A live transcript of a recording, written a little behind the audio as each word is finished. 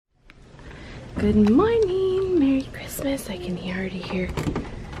Good morning. Merry Christmas. I can already hear.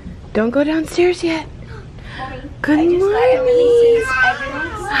 Don't go downstairs yet. Good morning.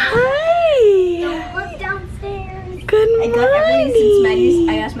 Hi. Don't look downstairs. Good morning. I got everything since Maddie's.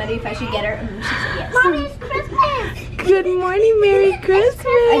 I asked Maddie if I should get her, and she said yes. Mommy's Christmas. Good morning. Merry Christmas.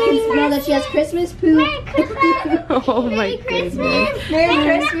 I can smell that she has Christmas poop. Merry Christmas. Oh my goodness. Merry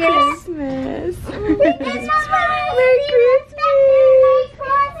Christmas. Christmas. Merry Christmas. Merry Christmas.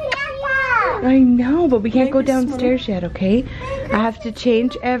 I know, but we can't go downstairs yet, okay? I have to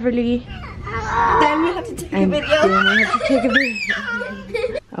change Everly. Then we have to take a And video. then we have to take a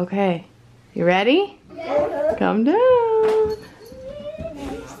video. Okay. You ready? Come down.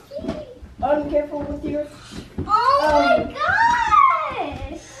 I'm careful with your. Oh my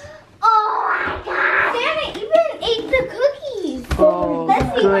gosh! Oh my god! Santa even ate the cookies. Oh, Let's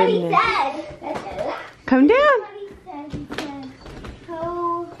see what he goodness. said. Come down. What he said. He said,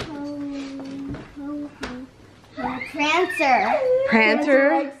 ho, ho, ho, ho, ho. Prancer. Prancer.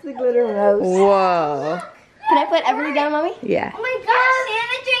 Likes the glitter rose. Whoa. Can I put everything down, Mommy? Yeah. Oh my gosh,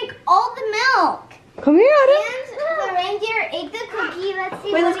 Santa drank all the milk. Come here, Adam. And the reindeer ate the cookie. Let's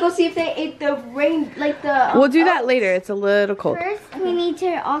see. Wait, what let's go see if they ate the rain, like the. We'll do that later. It's a little cold. First, we need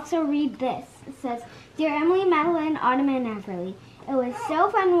to also read this. It says, Dear Emily, Madeline, Autumn, and Everly, it was so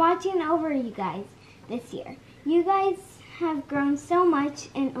fun watching over you guys this year. You guys have grown so much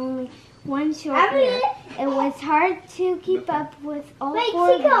in only one short year. It was hard to keep up with all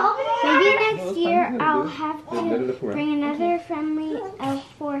four of them. Maybe next year I'll have to bring another friendly elf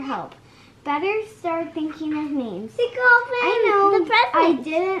for help. Better start thinking of names. I know I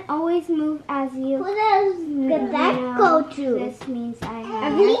didn't always move as you. Who does that go to? This means I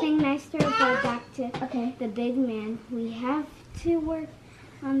have nothing nice to report back to the big man. We have to work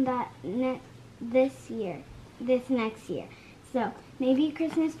on that this next year. So maybe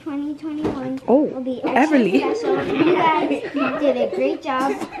Christmas 2021 will be extra Everly. special. You guys did a great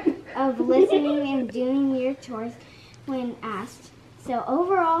job of listening and doing your chores when asked. So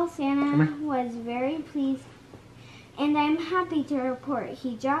overall, Santa was very pleased, and I'm happy to report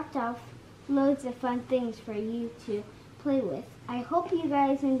he dropped off loads of fun things for you to play with. I hope you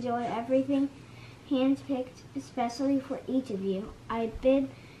guys enjoy everything handpicked, especially for each of you. I bid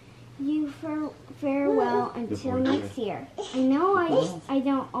you farewell until next year. I know I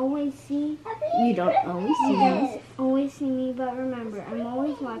don't always see You don't always see you me. guys always see me, but remember, I'm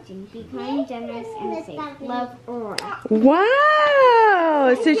always watching. Be kind, generous, and safe. Love, Aurora.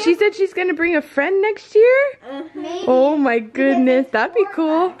 Wow. So she said she's going to bring a friend next year? Maybe. Oh my goodness. That'd be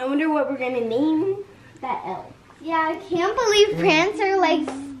cool. I wonder what we're gonna name that elf. Yeah, I can't believe Prancer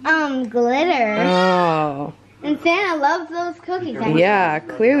likes glitter. Oh. And Santa loves those cookies. Yeah,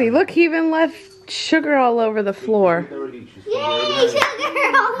 clearly. Look, he even left sugar all over the floor. Yay!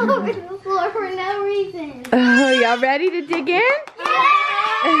 Sugar all over the floor for no reason. Oh, y'all ready to dig in?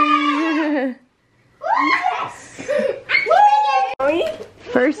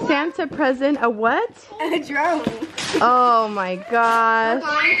 First Santa present, a what? A drone. Oh my gosh.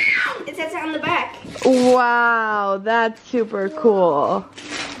 It says it on the back. Wow, that's super cool.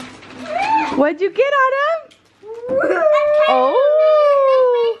 What'd you get, Adam?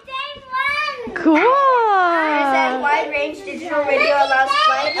 Oh, cool. It says wide range digital radio allows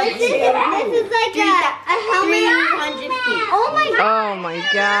flight up to This is like a helmet. 300 feet. Oh my god. Oh my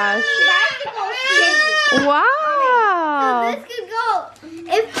gosh. So Wow. this could go.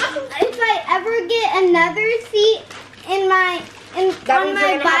 If I ever get another seat in my on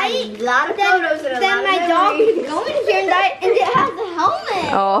my bike, then my dog can go in here and it has a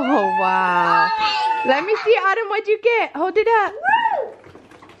helmet. Oh wow. Let me see, Autumn, what'd you get? Hold it up.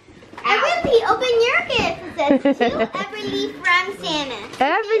 Everly, open your gift. It says to Everly from Santa.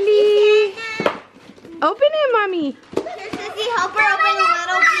 Everly. Open it, Mommy. Here, Sissy, help her open a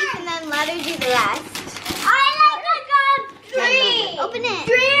little piece and then let her do the rest. I got 3. Open it.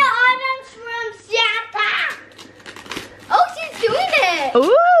 3 items from Santa. Oh, she's doing it.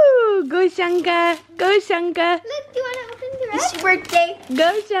 Ooh, go Shanga. Go Shanga. Look, do you want to open the rest? It's your birthday. Go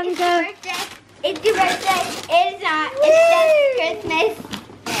Shanga. It's your birthday. It's not. It's just Christmas.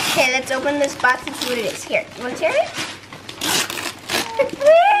 Okay, let's open this box and see what it is. Here, you want to tear it?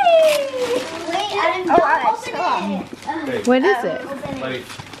 Wait, Adam, Oh, don't wow, open it. What is it? Open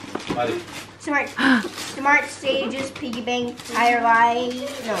it. Smart Stages Piggy Bank Tire Light.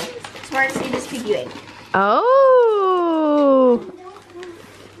 No, Smart Stages Piggy Bank. Oh.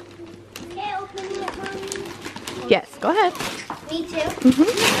 Okay, open it, Mommy. Yes, go ahead. Me too.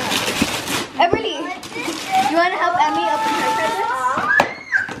 Everly, you want to help Emmy open her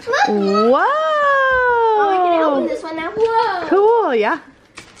presents? Look. Whoa. Oh, can I open this one now? Whoa. Cool, yeah.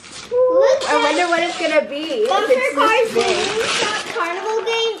 I wonder what it's gonna be. Bumper cars, balloon shop, carnival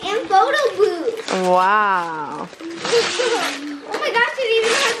game, and photo booth. Wow. Oh my gosh, it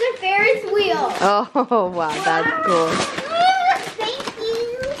even has a Ferris wheel. Oh, wow, that's cool. Thank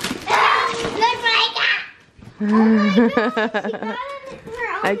you. Good break.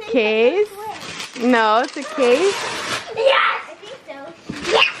 A case? No, it's a case. Yes! I think so.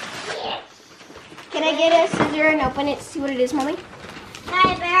 Yes! Can I get a scissor and open it to see what it is, Mommy?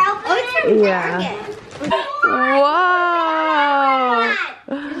 Oh, it's from Yeah. Target. Whoa.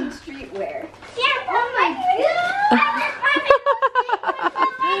 Streetwear. Yeah, oh my god.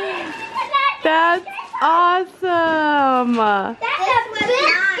 That's awesome. That's a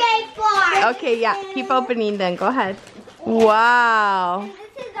big skateboard. Okay, yeah, keep opening then. Go ahead. Wow.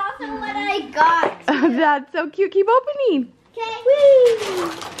 This is also what I got. That's so cute. Keep opening.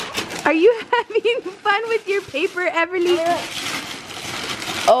 Okay. Are you having fun with your paper, Everly?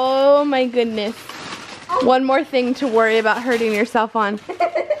 Oh my goodness. One more thing to worry about hurting yourself on.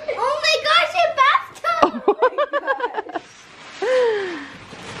 Oh my gosh, a bathtub.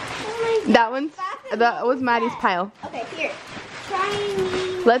 That was Maddie's pile. Okay, here.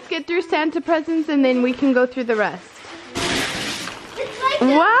 Shiny. Let's get through Santa presents and then we can go through the rest. It's like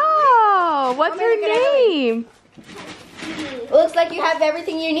Wow! What's her name? It looks like you have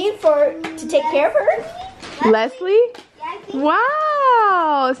everything you need to take care of her. Leslie?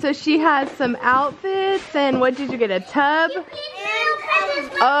 Wow! So she has some outfits and what did you get? A tub?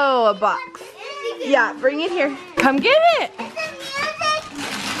 Oh, a box. Yeah, bring it here. Come get it!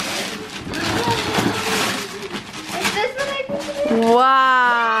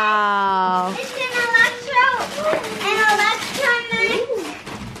 Wow! It's an electronic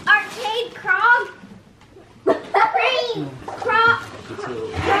arcade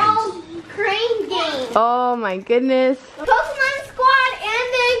crane game. Oh my goodness. Pokemon Squad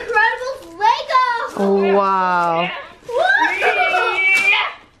and the Incredibles Lego. Wow. Woo!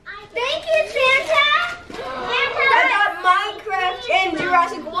 Thank you, Santa. I got Minecraft and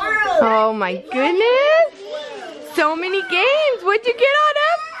Jurassic World. Oh my goodness. So many games. What'd you get,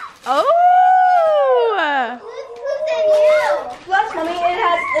 Autumn? Oh! Who's in you? Plus, Mommy, it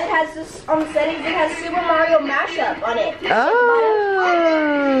has this on the settings. It has Super Mario mashup on it.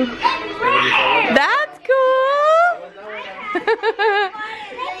 Oh! That's cool.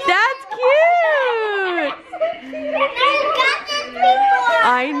 That's cute.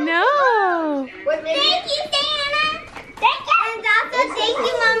 I know. Thank you, Santa. Thank you. And also thank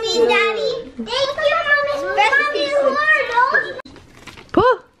you, Mommy and Daddy. Thank you, Mommy. Mommy, Lord.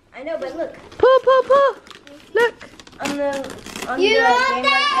 Pull. I know, but look Pull, pull, pull. Look. on the You game love like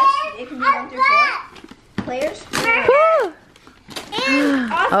this, it can be 1 through 4 players. Pull.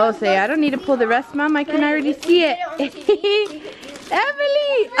 Oh, say I don't need to pull the rest, Mom. I can already see it.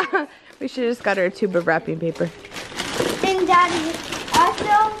 Emily! We should have just got her a tube of wrapping paper. And Daddy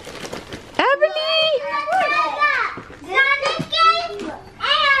also. Emily! Sonic game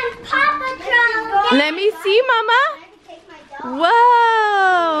and Paw Patrol. Let me see, Mama.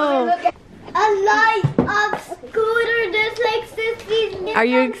 Whoa! A lot of scooter just like Sissy's. Are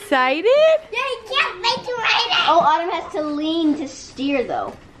you excited? They can't make you ride it. Oh, Autumn has to lean to steer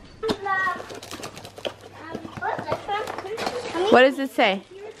though. What does it say?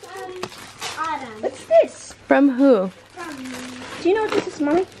 Autumn. What's this? From who? Do you know what this is,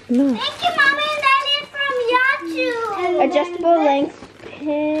 Mommy? No. Thank you, Mommy. That is from Yachu. Adjustable length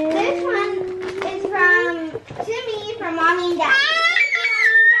pin. This one is from Timmy from Mommy and Daddy.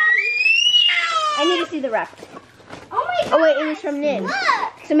 I need to see the wrap. Oh my god. Oh wait, it was from Nin. Look.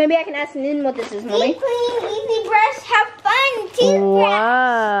 So maybe I can ask Nin what this is, Mommy. Deep clean, easy brush, have fun, toothbrush.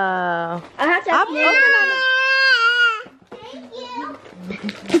 Wow. I have to ask Nin. Thank you.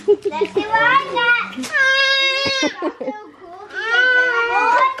 Let's see what I got. So cool.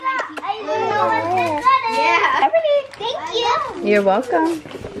 I didn't know what this is. Yeah. Thank you. You're welcome.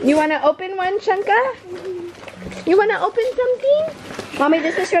 You want to open one, Shanka? You want to open something? Mommy,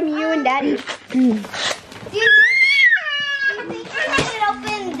 this is from you and Daddy. Do you think I should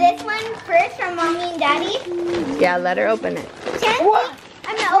open this one first from Mommy and Daddy? Yeah, let her open it.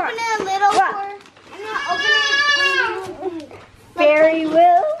 I'm gonna open it a little for. I'm gonna open it. Fairy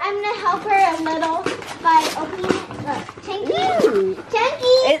will. I'm gonna help her a little by opening it. Look, Tanky.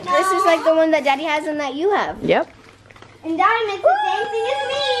 This is like the one that Daddy has and that you have. Yep. And Daddy makes the same thing as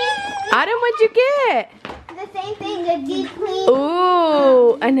me. Adam, what'd you get? The same thing, a deep clean.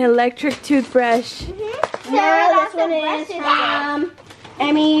 Ooh, an electric toothbrush. So This one is from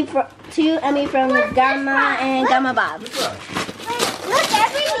Emmy from Gamma and Gamma Bob. Look,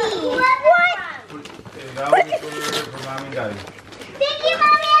 everything. What? That was for Mommy and Daddy. Thank you,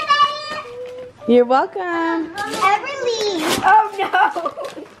 Mommy and Daddy. You're welcome. Everly. Oh no!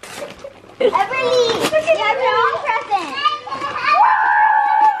 Everly. You have your own present.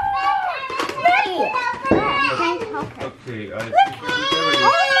 Okay,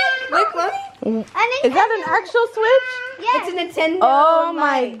 Look, look. Is that an actual Switch? It's a Nintendo Oh my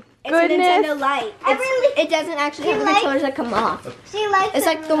Lite. It's a goodness. Nintendo Lite. It doesn't actually have the controllers that come off. She likes It's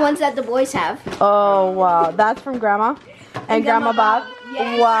like the ones that the boys have. Oh wow, that's from Grandma and Grandma Bob.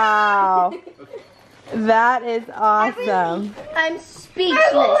 Yes. Wow, that is awesome. I'm speechless.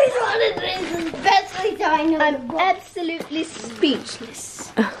 I've always wanted this, especially so I know I'm absolutely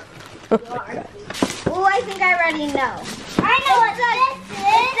speechless. Oh, I think I already know. I know what this is.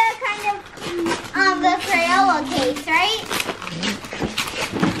 It's the kind of the Crayola case, right?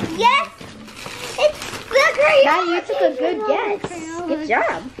 Yes, it's the Crayola. Now you took a good guess. Good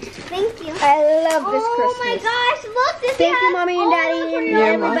job. Thank you. I love this Christmas. Oh my gosh, look, this Thank you, has Mommy and all Daddy, the and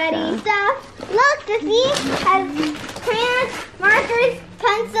Crayola everybody. stuff. Look, Sissy has crayons, markers,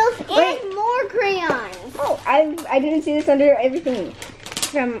 pencils, and more crayons. Oh, I didn't see this under everything.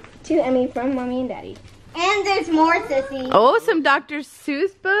 From Mommy and Daddy. And there's more, Sissy. Oh, some Dr.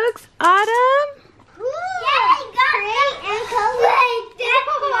 Seuss books, Autumn.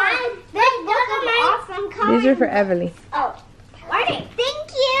 These are for Everly. Oh, thank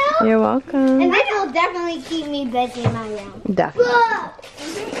you. You're welcome. And this will definitely keep me busy in my room. Definitely.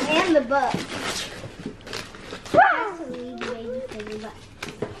 Books and the book.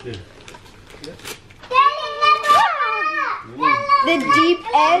 The deep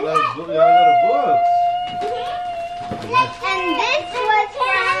end. a lot of books. And this was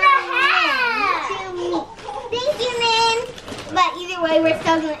from to me. Thank you, Nan. But either way,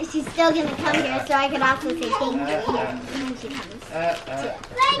 she's still gonna come here, so I could also say thank you when she comes.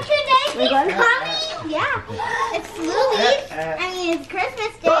 Thank you, Daisy, for coming. Yeah, it's Louis. I mean, it's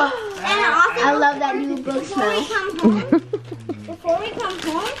Christmas Day, and also I love that new book smell. Before we come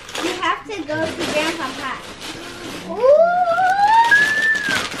home, we have to go to Grandpa's house.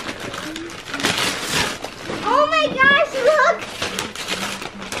 Oh my gosh, look!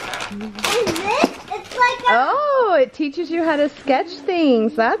 Is this? It's like a... Oh, it teaches you how to sketch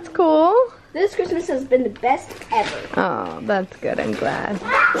things. That's cool. This Christmas has been the best ever. Oh, that's good. I'm glad.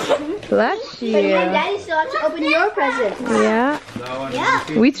 Bless But you and you. Daddy still have to open your presents. Yeah.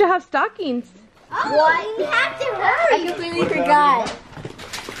 Yeah. We still have stockings. Oh, we have to I hurry. completely forgot.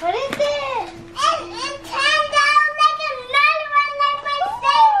 What is it? It's Nintendo. Make another one like my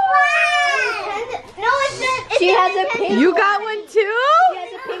same one. No, it's She has a pink You one. got one too? She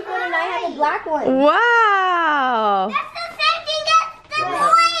has a pink one and I have a black one. Wow. That's the same thing as the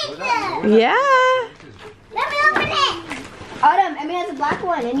toys. Yeah. Let me open it. Autumn, Emmy has a black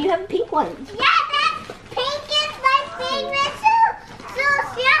one and you have a pink one. Yeah, that pink is my favorite too. So,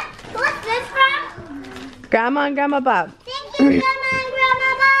 yeah, what's this from? Grandma and Grandma Bob. Thank you, Grandma and Grandma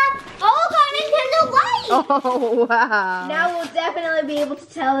Bob. Oh, Nintendo Light. Oh, wow. Now we'll definitely be able to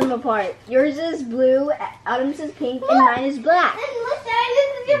tell them apart. Yours is blue, Autumn's is pink, and mine is black. And look, Daddy, this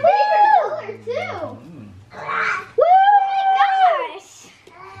is your favorite color too. Oh my gosh!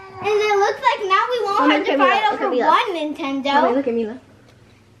 And it looks like now we won't Mommy, have to look at fight Mila, over look at Mila. one Mommy, Nintendo look at Mila.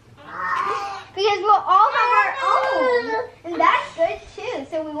 because we'll all have our own, and that's good too.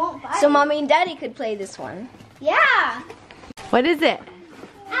 So we won't fight. So Mommy and Daddy could play this one. Yeah. What is it?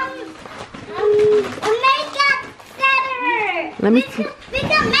 A makeup setter. Let me see. We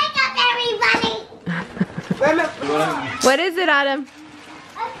can makeup everybody. What is it, Autumn?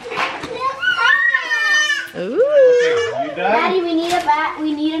 Ooh. You done? Daddy, we need a bag.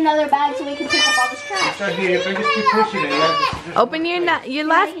 We need another bag so we can pick up all this trash. Right here, if I just keep pushing it. Just Open your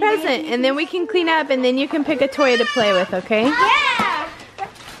last present, and then we can clean up, and then you can pick a toy to play with, okay? Yeah.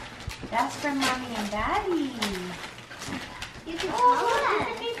 That's for Mommy and Daddy. You can call us.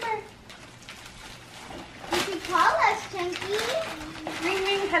 You can call us, Chunky. Ring,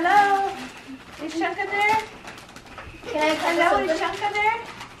 ring, hello. Is Shunka there? Can I Hello, is Shunka there?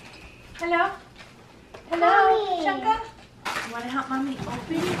 Hello? Hello, Mommy. Shunka? You want to help Mommy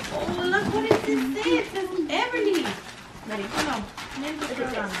open it? Oh, look, what is this? It says Everly. Ready, come on. Then put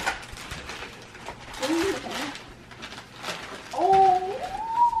it on. Oh.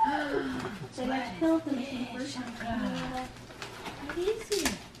 So let's fill the Shunka. What is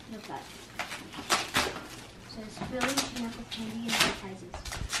it? Look at says Philly pineapple candy and surprises.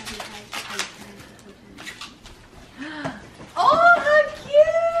 Oh, how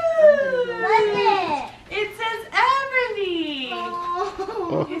cute! What's it? It says Everly.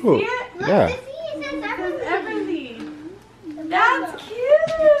 Oh. You see it? Look, Yeah. this is It says everything. Everly. That's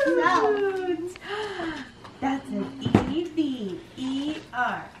cute. That's an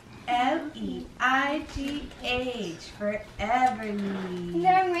E-V-E-R. L-E-I-G-H for Everly.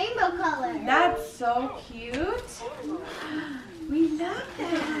 They're rainbow color. That's so cute. We love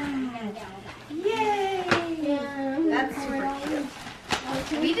that. Yay. That's super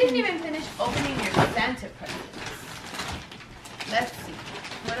cute. We didn't even finish opening your Santa presents. Let's see.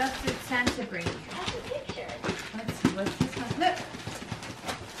 What else did Santa bring you? That's a picture. Let's see. What's this one? Look.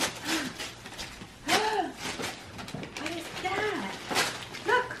 What is that?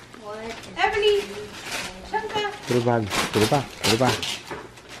 Look. Everly. Chanka. Put it back. Put it back. Put it back.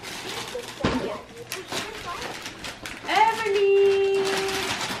 Everly.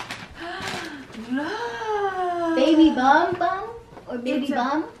 Look. Baby bum bum or baby It's a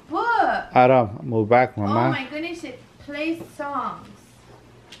bum? book. Adam, move back, Oh Mama. my goodness, it plays songs.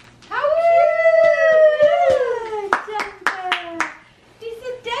 How cute! It's a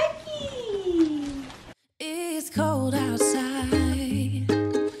ducky. It's cold outside,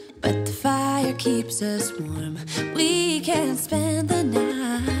 but the fire keeps us warm. We can spend the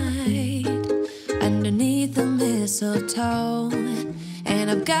night underneath the mistletoe. And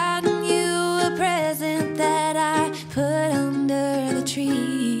I've gotten you a present that I put under the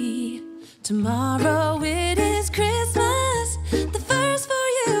tree. Tomorrow it is Christmas, the first for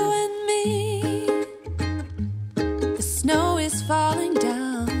you and me. The snow is falling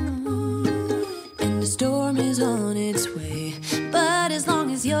down and the storm is on its way. But as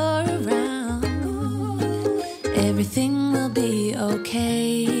long as you're around, everything will be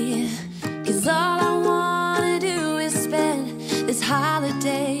okay. 'Cause all I wanna do is spend this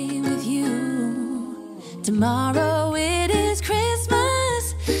holiday with you. Tomorrow it is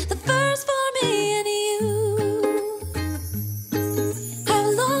Christmas, the first for me and you. I've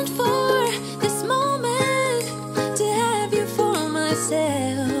longed for this moment to have you for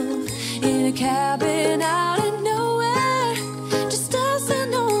myself in a cabin out in nowhere, just us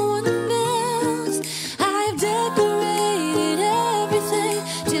and no one else. I've decorated everything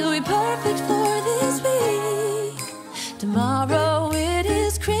to be perfect for this week. Tomorrow it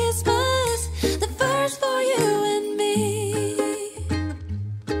is Christmas, the first for you and me.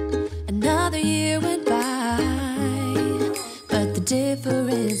 Another year went by, but the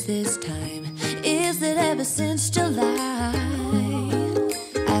difference this time is that ever since July,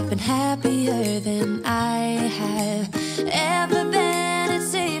 I've been happier than I have ever been. It's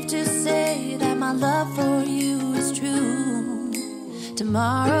safe to say that my love for you is true.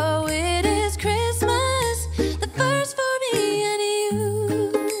 Tomorrow it is Christmas, the first for me and you.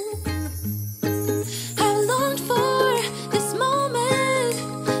 I've longed for this moment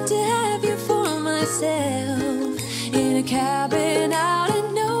to have you for myself in a cabin out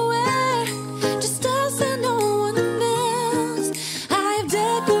in nowhere, just us and no one else. I've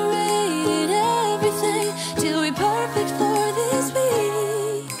decorated everything to be perfect for this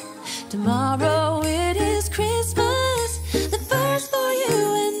week. Tomorrow it is Christmas, the first for you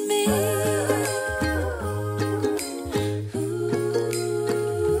and me.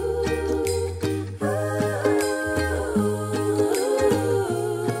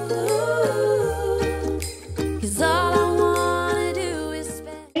 Cause all I wanna do is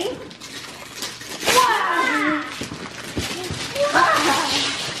spend.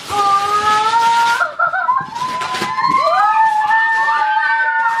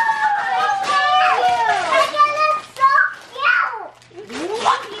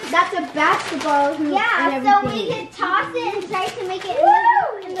 That's a basketball hoop. Yeah, and so we everything. could toss it and try to make it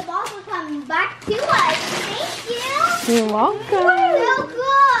and the balls will come back to us. Thank you. You're welcome. So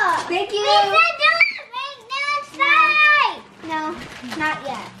cool. Thank you. We said do it right outside. No, not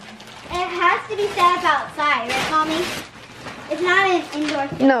yet. It has to be set up outside, right, Mommy? It's not an indoor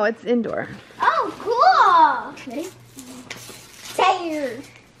thing. No, it's indoor. Oh, cool. Ready? Chair.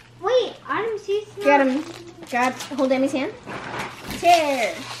 Wait, Autumn's used to Get him. Grab, hold Emmy's hand.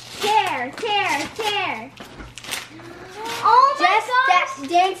 Chair. Chair, chair, chair. Oh my Just gosh.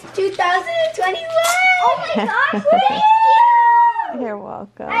 Dance 2021. Oh my gosh, thank you. You're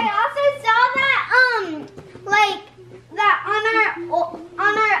welcome. I also saw that like that on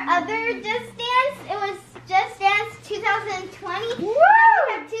our other Just Dance. It was Just Dance 2020. Woo! Now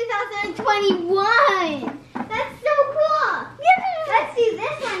we have 2021. That's so cool. Let's do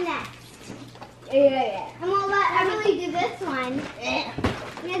this one next. Yeah. And we'll let Emily do this one.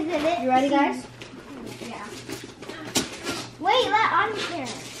 You ready, guys? Yeah. Wait, let on here.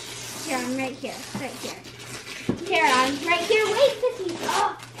 Here, I'm right here. Right here. Here, I'm right here. Wait, Sissy.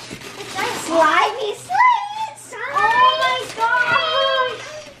 Oh, it's nice. Slimy slates. Oh my gosh.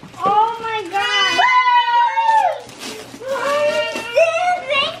 Oh my gosh.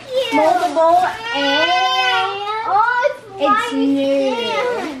 Thank you. Multiple and Oh, it's it's new. slimy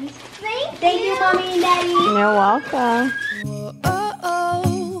sand. Thank you, Mommy and Daddy. You're welcome. Oh, oh,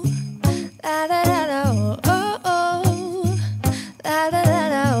 oh. La, da, da, da, oh, oh, oh. La, da, da,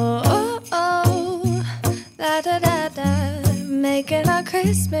 da, oh, oh, oh. La, da, da, da. Making our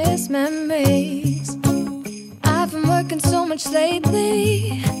Christmas memories. I've been working so much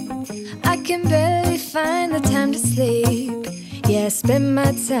lately, I can barely find the time to sleep. Yeah, I spend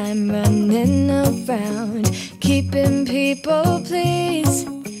my time running around, keeping people pleased.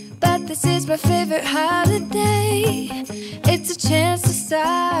 But this is my favorite holiday. It's a chance to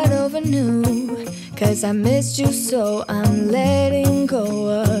start over new. 'Cause I missed you, so I'm letting go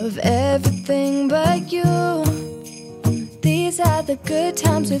of everything but you. These are the good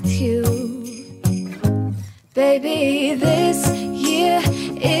times with you. Baby, this year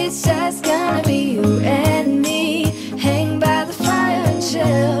it's just gonna be you and me. Hang by the fire and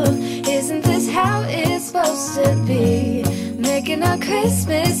chill. Isn't this how it's supposed to be? Making our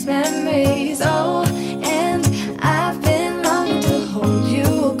Christmas memories. Oh, and I've been longing to hold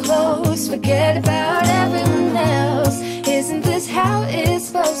you close. Forget about everyone else. Isn't this how it's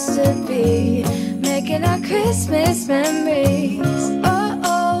supposed to be? Making our Christmas memories. Oh,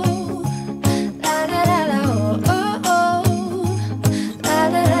 oh, la da da da, oh, oh, oh, la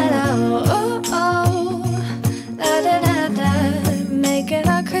da da da, oh, oh, oh, la da da da. Making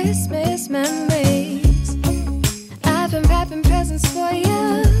our Christmas memories. I've been wrapping presents for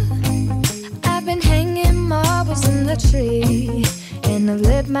you. I've been hanging marbles in the tree. And I've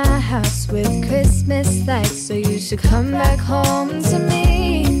lit my house with Christmas lights. So you should come back home to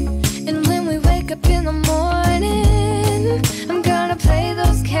me. And when we wake up in the morning, I'm gonna play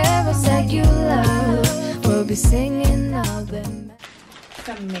those carols that you love. We'll be singing all them.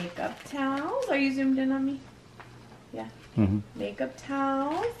 Some makeup towels. Are you zoomed in on me? Yeah. Mm-hmm. Makeup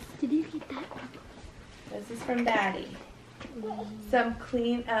towels. Did you get that? This is from Daddy. Some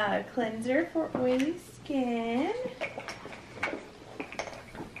clean cleanser for oily skin.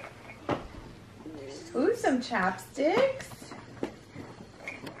 Ooh, some chapsticks.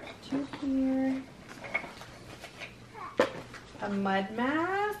 Two here. A mud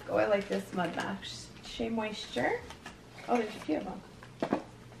mask. Oh, I like this mud mask. Shea Moisture. Oh, there's a few of them.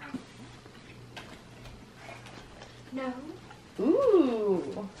 No.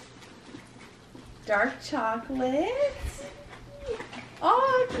 Ooh. Dark chocolate.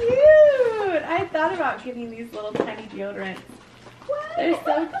 Oh, cute. I thought about getting these little tiny deodorants. What? They're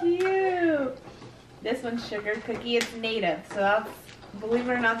so cute. This one's sugar cookie. It's native, so that's, believe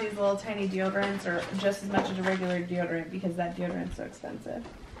it or not, these little tiny deodorants are just as much as a regular deodorant because that deodorant's so expensive.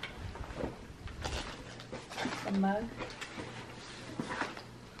 A mug.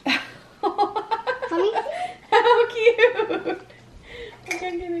 How cute! I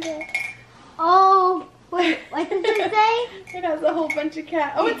can't get it out. Oh, wait, what does it say? It has a whole bunch of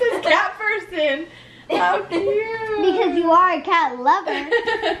cat. Oh, it says cat person. How cute! Because you are a cat lover.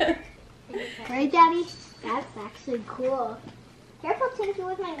 Right, Daddy? That's actually cool. Careful, Tinky,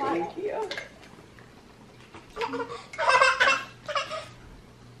 with my water. Thank you.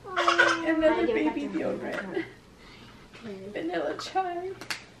 And then the baby deodorant. Vanilla chai.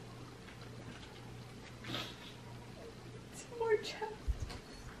 Some more chai.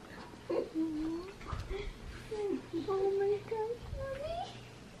 Oh my gosh,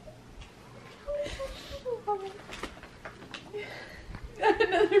 Mommy.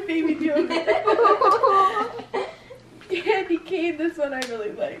 Another baby deodorant. Candy cane, this one I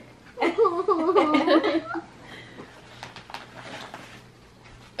really like.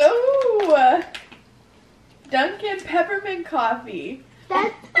 Oh! Dunkin' peppermint coffee.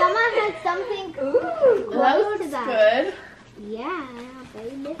 That Mama has something Ooh, that close looks to that. good. Yeah,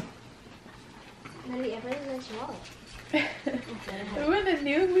 baby. Maybe everyone's wallet. Ooh, and a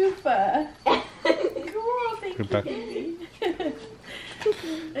new loofah. Cool, thank you, back. baby. I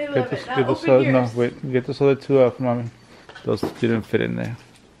love it. Now Get the open soda. No, yours. wait. Get those other two out, Mommy. Those didn't fit in there.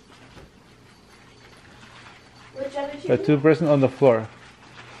 Which other two? The two presents on the floor.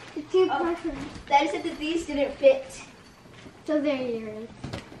 The two persons. Daddy said that these didn't fit. So there you is.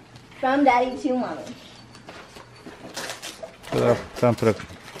 From Daddy to Mommy. Don't put a,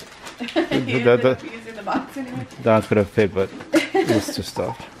 You that- ended up using the box anyway. that could have fit, but it's just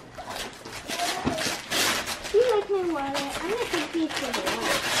stuff. You like my wallet? I'm gonna take these for the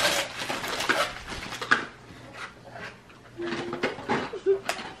wallet.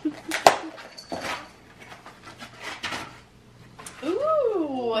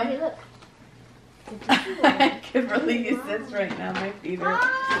 Ooh! Daddy, look. I could really use this right now. My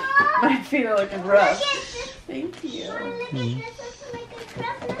feet are looking rough. Thank you.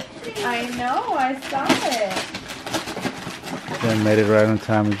 I know, I saw it. They made it right on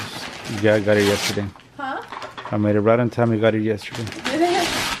time. We just Yeah, I got it yesterday. Huh? I made it right on time. I got it yesterday. Did it?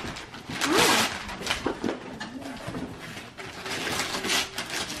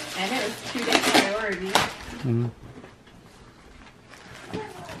 And it was 2-day priority. Mm-hmm.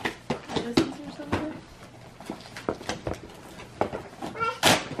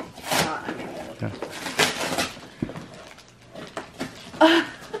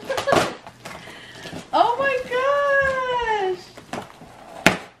 Oh my gosh!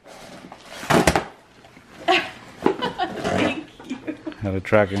 Thank you. Have a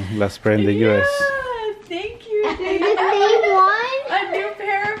tracking. Let's spray in the US. Thank you, Dave. Name one. A new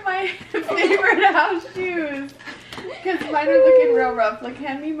pair of my favorite house shoes. Because mine are looking real rough. Like,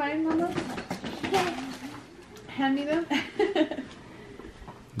 hand me mine, Mama. Hand me them.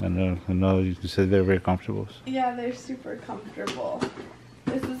 I know. You said they're very comfortable. Yeah, they're super comfortable.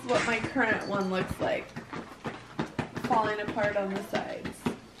 This is what my current one looks like. Falling apart on the sides.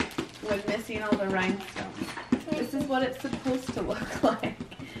 With missing all the rhinestones. This is what it's supposed to look like.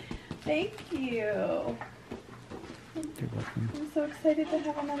 Thank you. You're welcome. I'm so excited to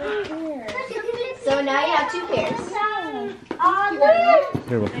have another pair. So now you have 2 pairs.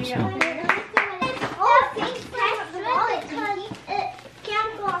 You're welcome. I Sue. got a pair. Oh, thanks for the wallet, Tinky.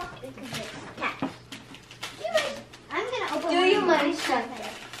 Can't go off because it's cash. I'm gonna open Do you mind? Perfect.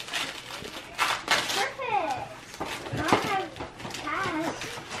 I don't have cash.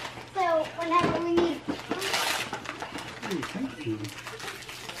 So whenever we need. Thank you.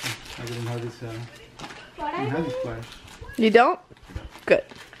 I didn't have this. What I didn't have this flash. You don't? Good.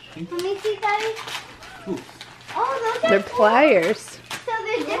 Let me see, Daddy. Ooh. Oh, those are They're cool. pliers. So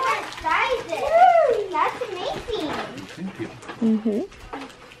they're different sizes. That's amazing. Thank you. Mm-hmm.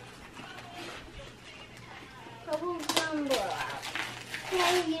 Can I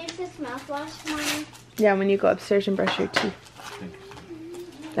use this mouthwash, Mommy? Yeah, when you go upstairs and brush your teeth.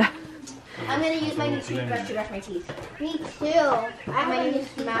 I'm going to use my new toothbrush to brush my teeth. Me too. I'm going to use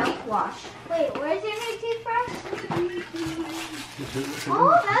mouthwash. Wait, where's your new toothbrush?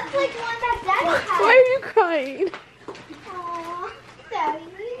 Oh, that's like one that Daddy has. Why are you crying? Aw, Daddy,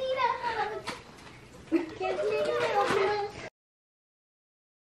 you need a hug. Give me a hug.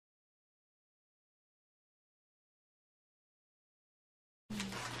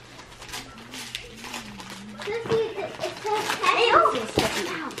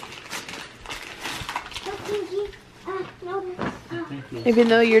 Even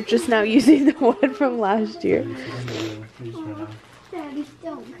though you're just now using the one from last year. Daddy,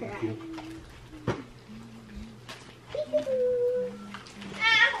 don't cry.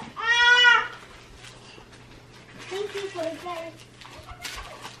 Thank you for the better.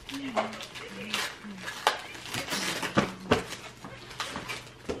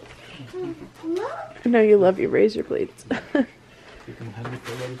 Look. I know you love your razor blades. You can have it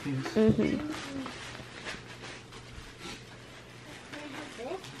for a lot of things. Mm-hmm.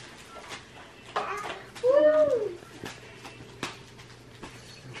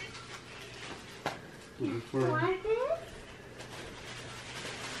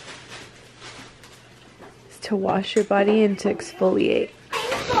 It's to wash your body and to exfoliate.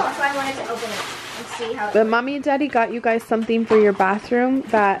 So I wanted to open it and see how it But Mommy and Daddy got you guys something for your bathroom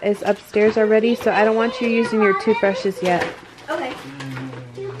that is upstairs already, so I don't want you using your toothbrushes yet. Okay.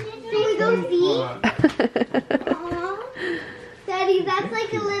 Can we go see? Aw. Daddy, that's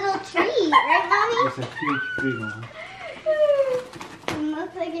like a little tree, right, Mommy? It's a huge tree, Mom. It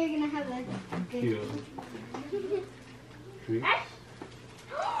looks like you're gonna have a Cute. Tree?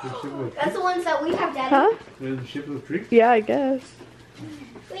 That's the ones that we have, Daddy. Huh? There's a shape of a tree? Yeah, I guess.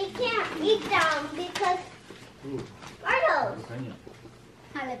 We can't eat them because Ooh. what are those?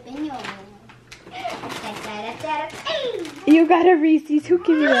 Jalapeno. Jalapeno. You got a Reese's. Who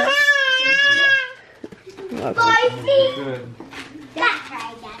gave you that? Welcome. Good. That's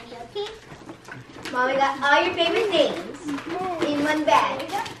right, Daddy, okay? Mommy got all your favorite things in one bag.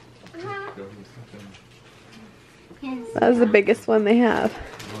 That was the biggest one they have.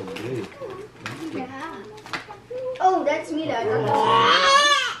 Oh, big. Oh, that's Mila.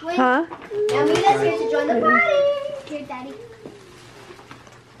 Wait, Huh? now Mila's here to join the party. Here, Daddy.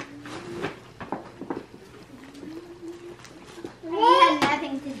 We had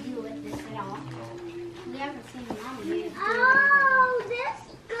nothing to do with this at all. We haven't seen Mommy yet. Oh, this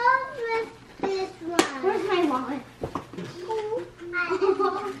goes with this one. Where's my wallet?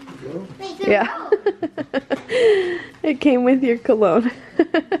 Wait, there's Yeah. It came with your cologne.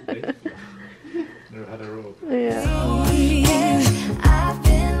 Never had a rope. Yeah. I've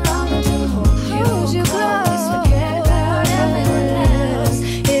been longing to hold you close, forget about everyone else.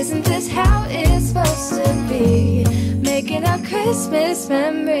 Isn't this how it's supposed to be? Making up crazy Christmas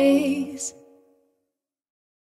memories.